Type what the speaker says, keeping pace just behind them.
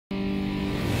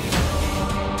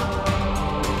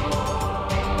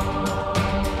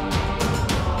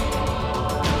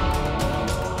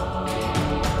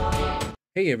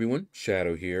Hey everyone,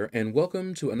 Shadow here, and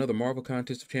welcome to another Marvel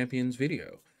Contest of Champions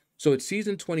video. So it's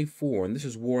season 24, and this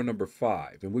is war number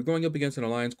 5, and we're going up against an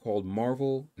alliance called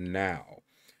Marvel Now.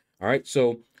 All right,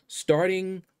 so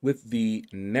starting with the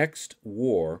next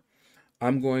war,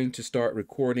 I'm going to start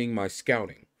recording my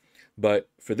scouting. But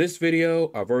for this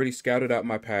video, I've already scouted out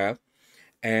my path,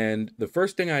 and the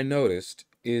first thing I noticed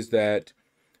is that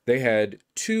they had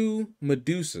 2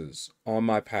 Medusas on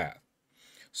my path.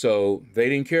 So they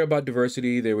didn't care about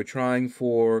diversity. They were trying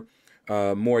for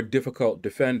more difficult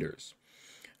defenders.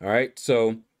 All right,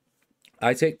 so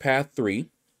I take path 3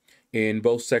 in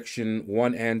both section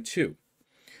 1 and 2.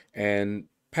 And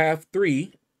path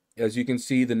 3, as you can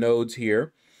see the nodes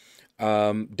here,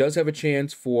 does have a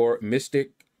chance for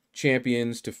Mystic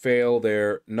champions to fail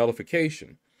their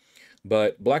nullification.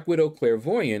 But Black Widow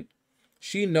Clairvoyant,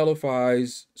 she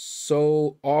nullifies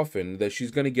so often that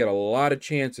she's going to get a lot of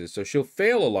chances. So she'll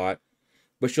fail a lot,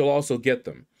 but she'll also get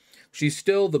them. She's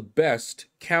still the best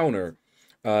counter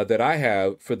that I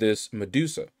have for this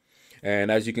Medusa.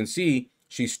 And as you can see,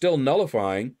 she's still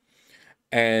nullifying.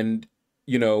 And,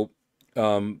 you know,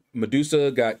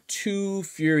 Medusa got 2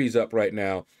 Furies up right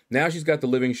now. Now she's got the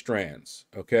Living Strands,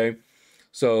 okay?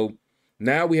 So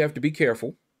now we have to be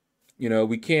careful. You know,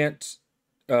 we can't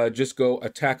just go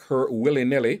attack her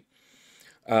willy-nilly.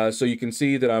 So you can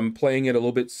see that I'm playing it a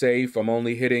little bit safe. I'm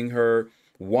only hitting her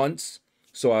once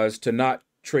so as to not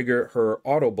trigger her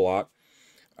auto block.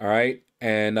 All right.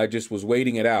 And I just was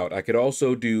waiting it out. I could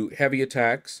also do heavy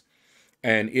attacks.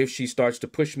 And if she starts to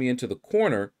push me into the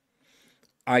corner,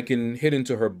 I can hit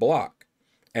into her block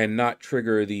and not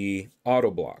trigger the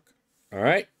auto block. All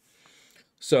right.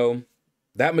 So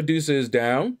that Medusa is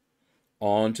down.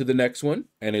 On to the next one,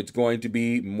 and it's going to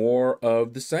be more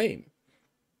of the same.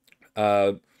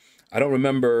 I don't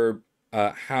remember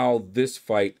how this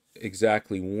fight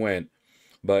exactly went,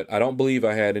 but I don't believe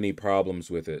I had any problems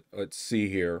with it. Let's see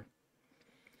here.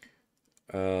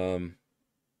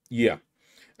 Yeah.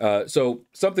 So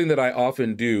something that I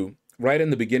often do, right in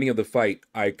the beginning of the fight,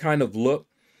 I kind of look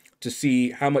to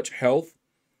see how much health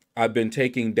I've been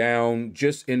taking down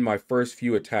just in my first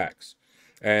few attacks.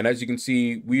 And as you can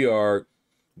see, we are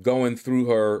going through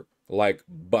her like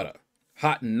butter.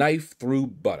 Hot knife through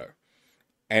butter.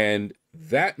 And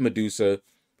that Medusa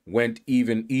went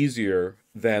even easier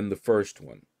than the first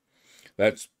one.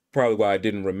 That's probably why I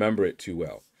didn't remember it too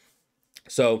well.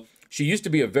 So she used to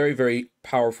be a very, very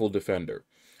powerful defender.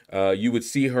 You would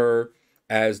see her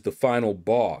as the final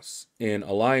boss in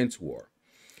Alliance War.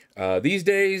 These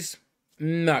days,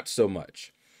 not so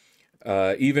much.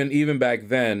 Even back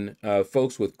then,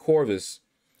 folks with Corvus,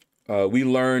 we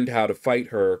learned how to fight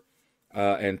her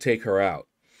and take her out.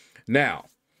 Now,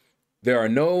 there are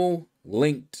no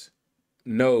linked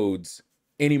nodes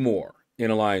anymore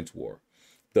in Alliance War.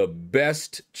 The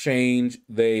best change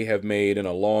they have made in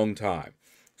a long time.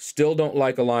 Still don't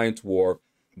like Alliance War,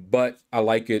 but I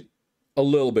like it a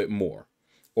little bit more.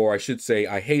 Or I should say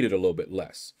I hate it a little bit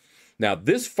less. Now,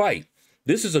 this fight,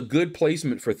 this is a good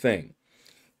placement for Thing.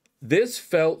 This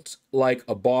felt like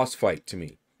a boss fight to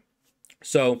me.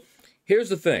 So here's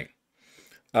the thing.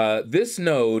 This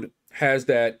node has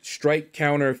that strike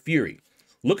counter Fury.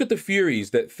 Look at the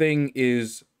Furies that Thing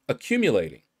is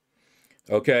accumulating.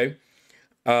 Okay?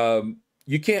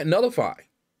 You can't nullify.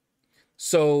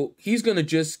 So he's going to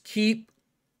just keep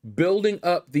building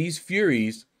up these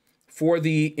Furies for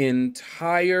the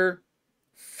entire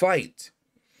fight.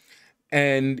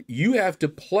 And you have to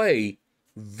play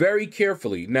very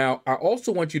carefully. Now, I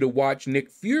also want you to watch Nick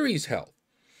Fury's health.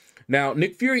 Now,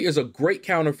 Nick Fury is a great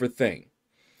counter for Thing.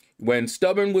 When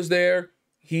Stubborn was there,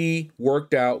 he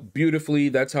worked out beautifully.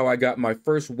 That's how I got my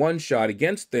first one-shot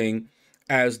against Thing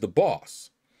as the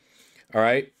boss. All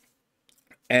right?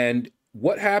 And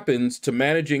what happens to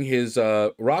managing his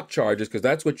rock charges, because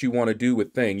that's what you want to do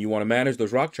with Thing. You want to manage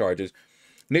those rock charges.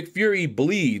 Nick Fury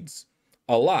bleeds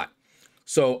a lot.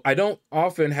 So I don't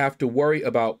often have to worry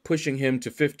about pushing him to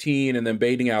 15 and then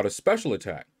baiting out a special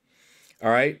attack. All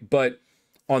right? But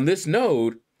on this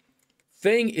node,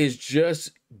 Thing is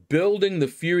just building the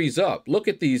Furies up. Look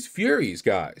at these Furies,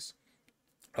 guys.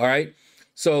 All right?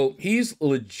 So he's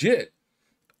legit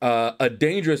a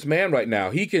dangerous man right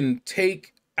now. He can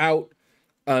take out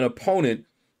an opponent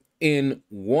in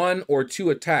 1 or 2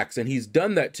 attacks, and he's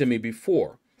done that to me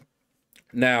before.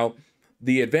 Now,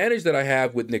 the advantage that I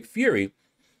have with Nick Fury,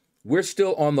 we're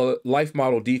still on the life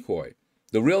model decoy.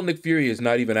 The real Nick Fury is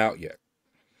not even out yet.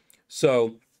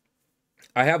 So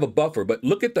I have a buffer, but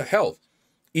look at the health.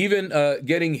 Even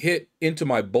getting hit into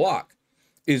my block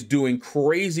is doing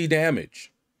crazy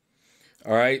damage.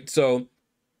 All right, so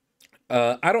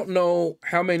I don't know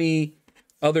how many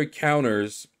other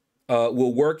counters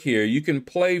will work here. You can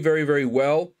play very, very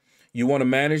well. You want to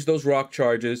manage those rock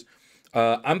charges.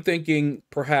 I'm thinking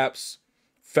perhaps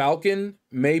Falcon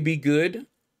may be good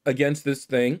against this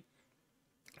thing.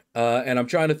 And I'm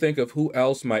trying to think of who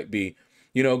else might be.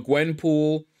 You know,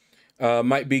 Gwenpool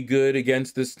might be good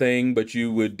against this thing, but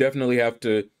you would definitely have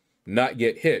to not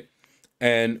get hit.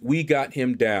 And we got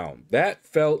him down. That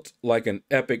felt like an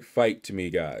epic fight to me,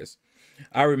 guys.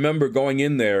 I remember going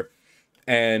in there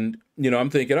and, you know, I'm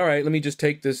thinking, all right, let me just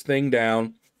take this thing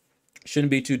down.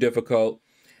 Shouldn't be too difficult.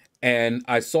 And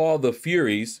I saw the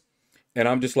Furies and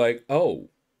I'm just like, oh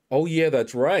yeah,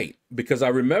 that's right. Because I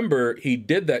remember he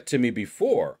did that to me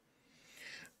before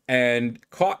and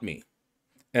caught me.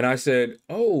 And I said,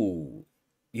 oh,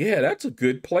 yeah, that's a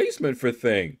good placement for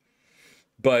thing.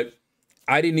 But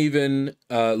I didn't even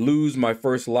lose my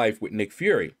first life with Nick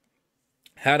Fury.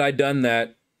 Had I done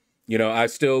that, you know, I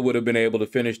still would have been able to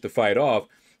finish the fight off.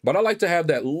 But I like to have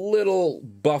that little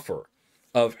buffer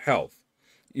of health,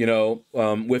 you know,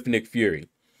 with Nick Fury.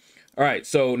 All right,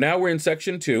 so now we're in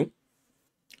section 2.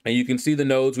 And you can see the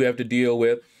nodes we have to deal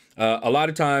with. A lot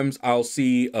of times I'll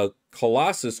see a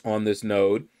Colossus on this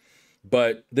node,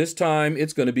 but this time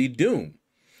it's going to be Doom.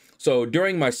 So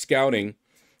during my scouting,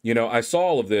 you know, I saw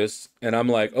all of this and I'm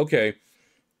like, okay,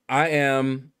 I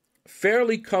am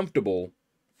fairly comfortable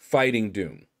fighting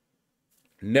Doom.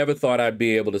 Never thought I'd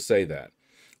be able to say that.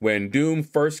 When Doom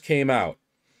first came out,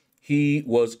 he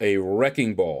was a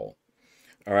wrecking ball.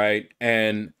 All right.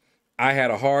 And I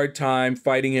had a hard time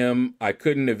fighting him. I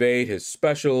couldn't evade his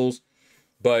specials,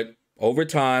 but over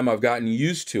time I've gotten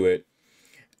used to it.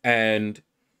 And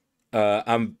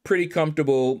I'm pretty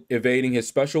comfortable evading his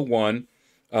special 1.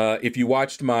 If you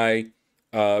watched my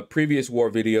previous war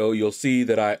video, you'll see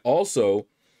that I also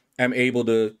am able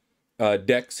to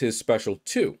dex his special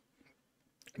 2.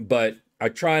 But I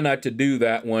try not to do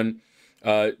that one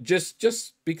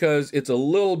just because it's a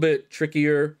little bit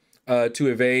trickier to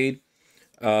evade.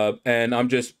 And I'm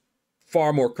just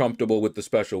far more comfortable with the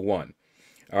special 1.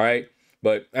 All right.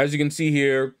 But as you can see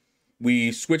here,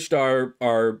 we switched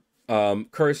our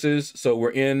curses. So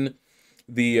we're in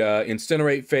the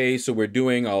incinerate phase. So we're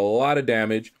doing a lot of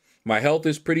damage. My health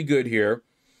is pretty good here.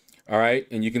 All right.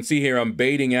 And you can see here, I'm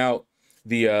baiting out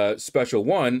the special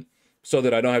 1 so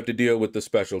that I don't have to deal with the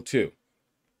special 2.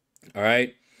 All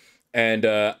right. And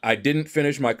I didn't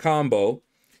finish my combo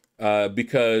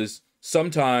because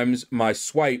sometimes my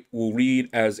swipe will read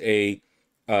as a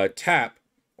tap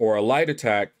or a light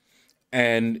attack,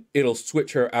 and it'll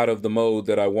switch her out of the mode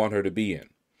that I want her to be in.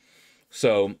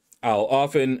 So I'll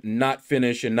often not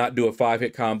finish and not do a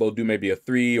 5-hit combo, do maybe a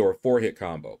 3 or 4-hit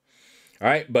combo. All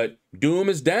right, but Doom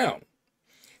is down.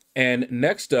 And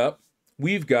next up,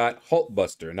 we've got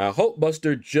Hulkbuster. Now,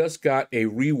 Hulkbuster just got a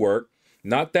rework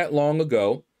not that long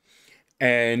ago,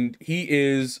 and he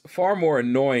is far more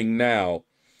annoying now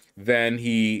than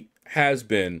he has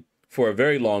been for a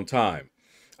very long time.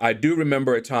 I do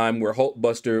remember a time where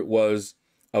Hulkbuster was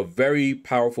a very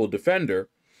powerful defender,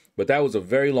 but that was a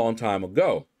very long time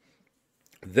ago.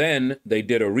 Then they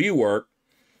did a rework.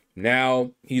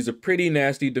 Now he's a pretty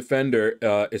nasty defender,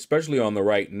 especially on the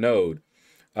right node.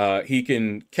 He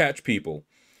can catch people.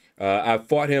 I've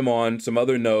fought him on some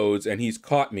other nodes and he's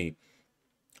caught me.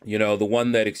 You know, the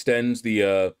one that extends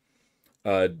the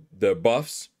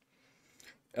buffs.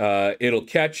 It'll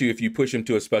catch you if you push him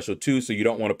to a special 2, so you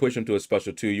don't want to push him to a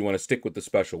special 2. You want to stick with the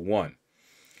special 1.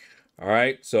 All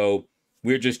right, so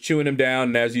we're just chewing him down,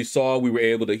 and as you saw, we were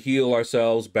able to heal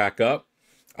ourselves back up.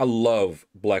 I love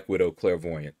Black Widow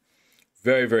Clairvoyant.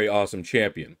 Very, very awesome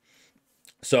champion.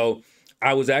 So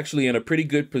I was actually in a pretty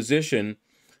good position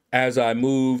as I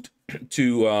moved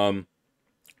to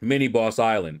Mini Boss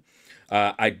Island.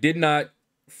 I did not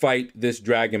fight this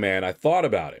Dragon Man. I thought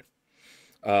about it.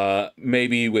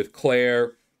 Maybe with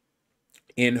Claire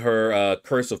in her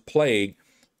Curse of Plague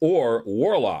or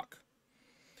Warlock.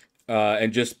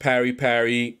 And just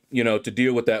parry, you know, to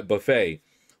deal with that buffet.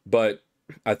 But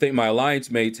I think my alliance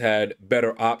mates had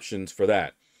better options for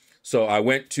that. So I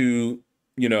went to,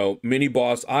 you know, Mini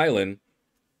Boss Island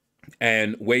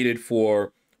and waited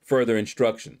for further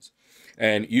instructions.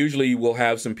 And usually we'll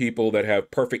have some people that have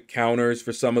perfect counters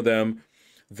for some of them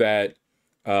that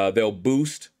they'll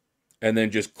boost and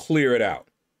then just clear it out,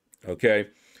 okay?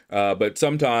 But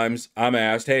sometimes I'm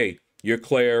asked, hey, your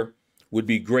Claire would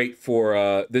be great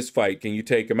for this fight. Can you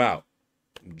take him out?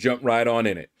 Jump right on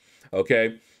in it,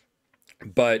 okay?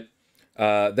 But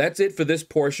that's it for this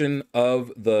portion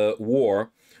of the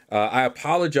war. I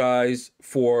apologize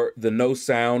for the no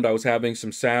sound. I was having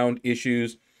some sound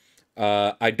issues.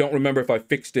 I don't remember if I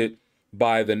fixed it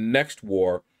by the next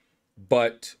war,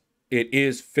 but it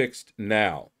is fixed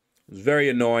now. It's very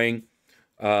annoying.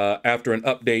 After an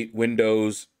update,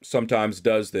 Windows sometimes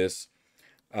does this,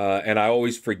 and I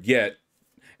always forget.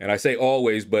 And I say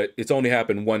always, but it's only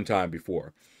happened one time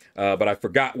before. But I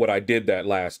forgot what I did that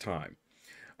last time.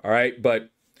 All right,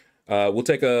 but we'll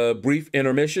take a brief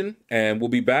intermission, and we'll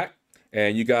be back,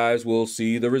 and you guys will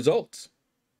see the results.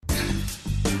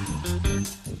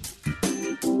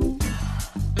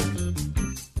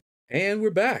 And we're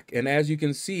back, and as you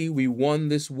can see, we won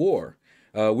this war.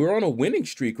 We're on a winning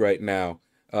streak right now.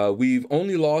 We've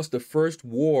only lost the first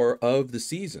war of the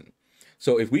season.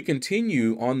 So if we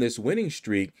continue on this winning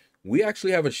streak, we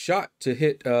actually have a shot to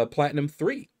hit Platinum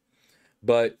 3.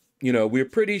 But, you know, we're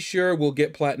pretty sure we'll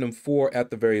get Platinum 4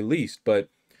 at the very least. But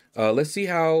let's see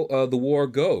how the war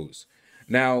goes.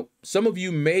 Now, some of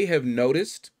you may have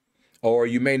noticed, or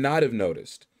you may not have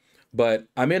noticed, but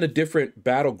I'm in a different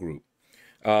battle group.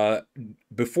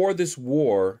 Before this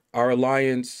war, our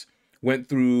alliance went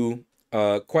through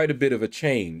quite a bit of a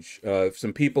change.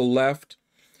 Some people left,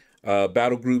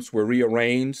 battle groups were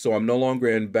rearranged, so I'm no longer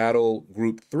in battle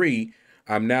group 3,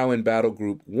 I'm now in battle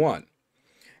group 1.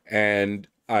 And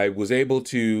I was able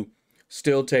to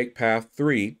still take path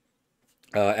 3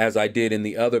 as I did in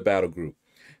the other battle group.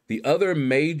 The other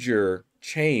major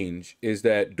change is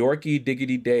that Dorky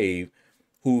Diggity Dave,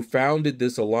 who founded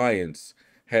this alliance,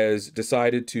 has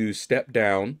decided to step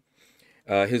down.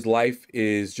 His life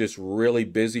is just really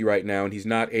busy right now, and he's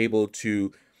not able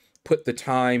to put the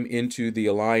time into the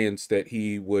alliance that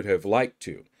he would have liked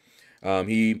to.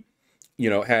 He, you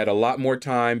know, had a lot more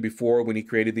time before when he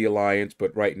created the alliance,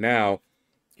 but right now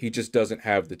he just doesn't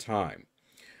have the time.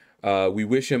 We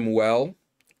wish him well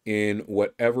in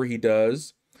whatever he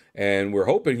does, and we're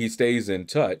hoping he stays in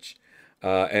touch,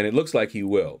 and it looks like he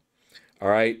will. All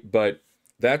right, but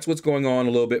that's what's going on a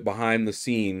little bit behind the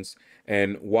scenes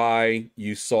and why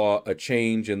you saw a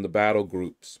change in the battle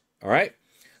groups. All right,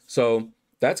 so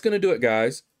that's going to do it,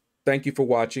 guys. Thank you for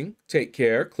watching. Take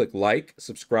care. Click like,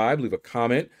 subscribe, leave a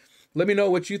comment. Let me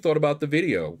know what you thought about the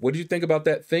video. What did you think about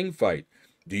that thing fight?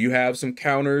 Do you have some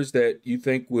counters that you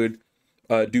think would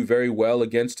do very well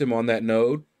against him on that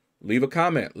node? Leave a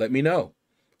comment. Let me know.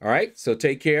 All right, so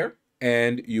take care,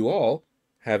 and you all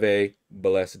have a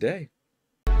blessed day.